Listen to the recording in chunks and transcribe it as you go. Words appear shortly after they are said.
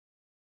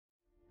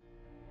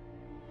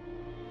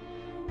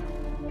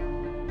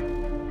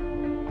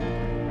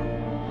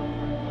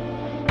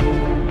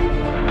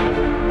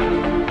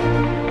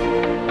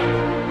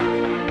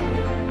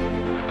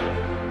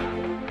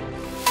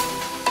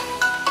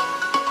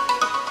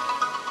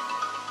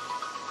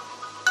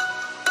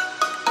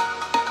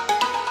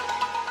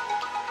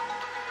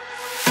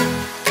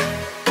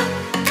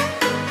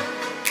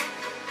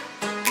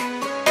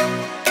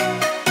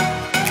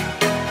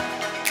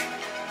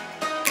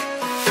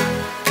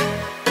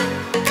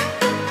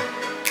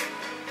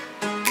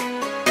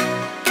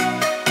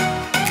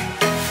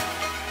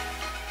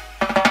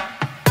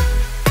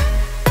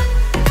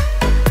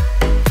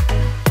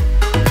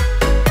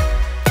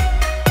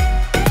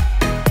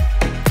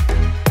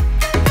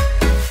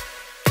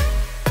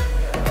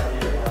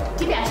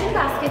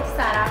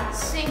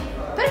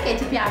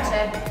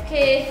piace?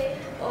 Che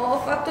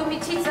ho fatto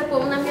amicizia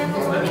con una mia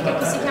amica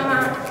che si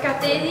chiama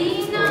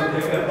Caterina,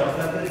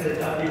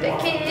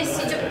 perché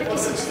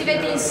si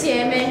vede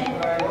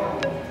insieme.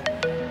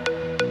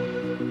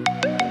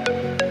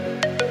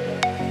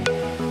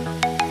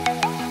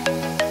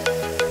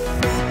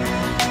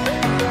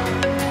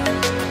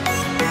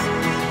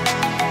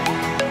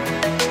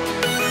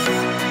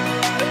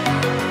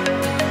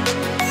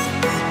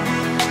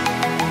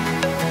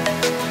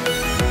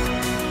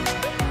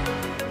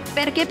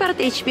 Perché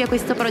partecipi a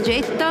questo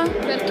progetto?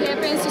 Perché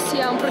penso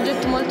sia un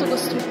progetto molto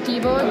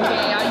costruttivo che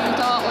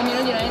aiuta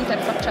ognuno di noi a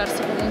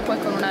interfacciarsi comunque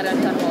con una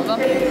realtà nuova.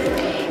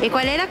 E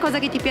qual è la cosa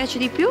che ti piace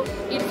di più?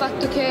 Il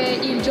fatto che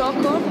il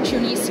gioco ci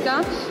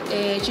unisca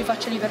e ci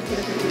faccia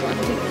divertire tutti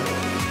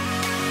quanti.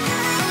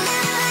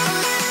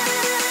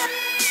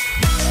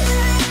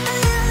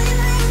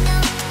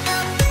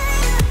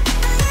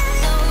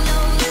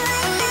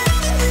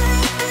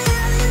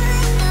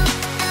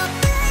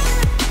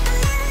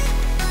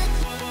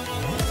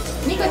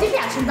 Nico, ti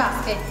piace il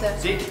basket?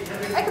 Sì.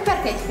 Ecco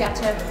perché ti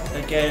piace?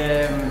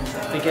 Perché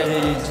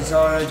ci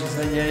sono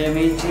gli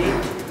amici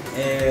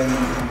e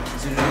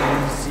si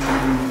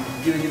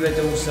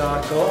diverte un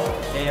sacco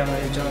e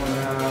c'è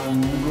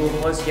un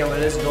gruppo, si chiama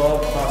Let's Go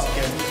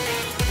Basket.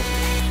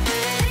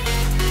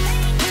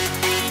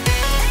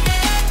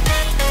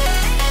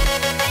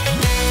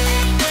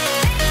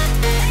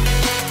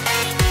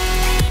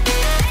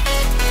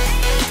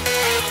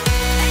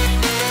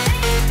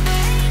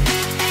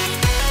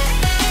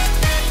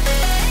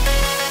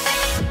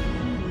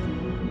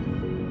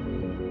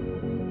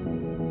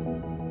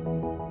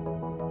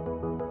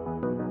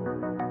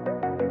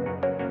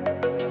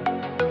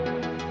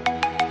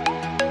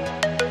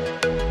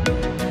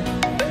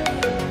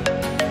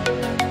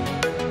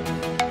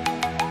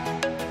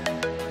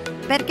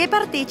 Perché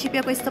partecipi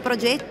a questo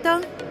progetto?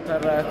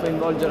 Per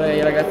coinvolgere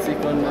i ragazzi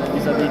con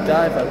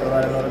disabilità e per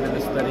provare loro delle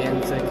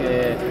esperienze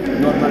che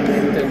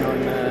normalmente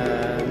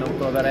non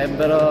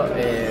proverebbero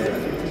e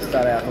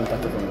stare a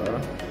contatto con loro.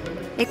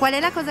 E qual è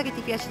la cosa che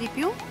ti piace di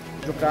più?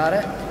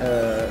 Giocare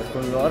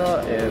con loro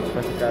e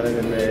praticare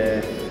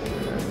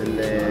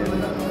delle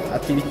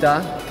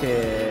attività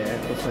che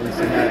possono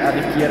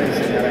arricchire e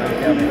insegnare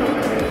anche a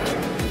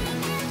me.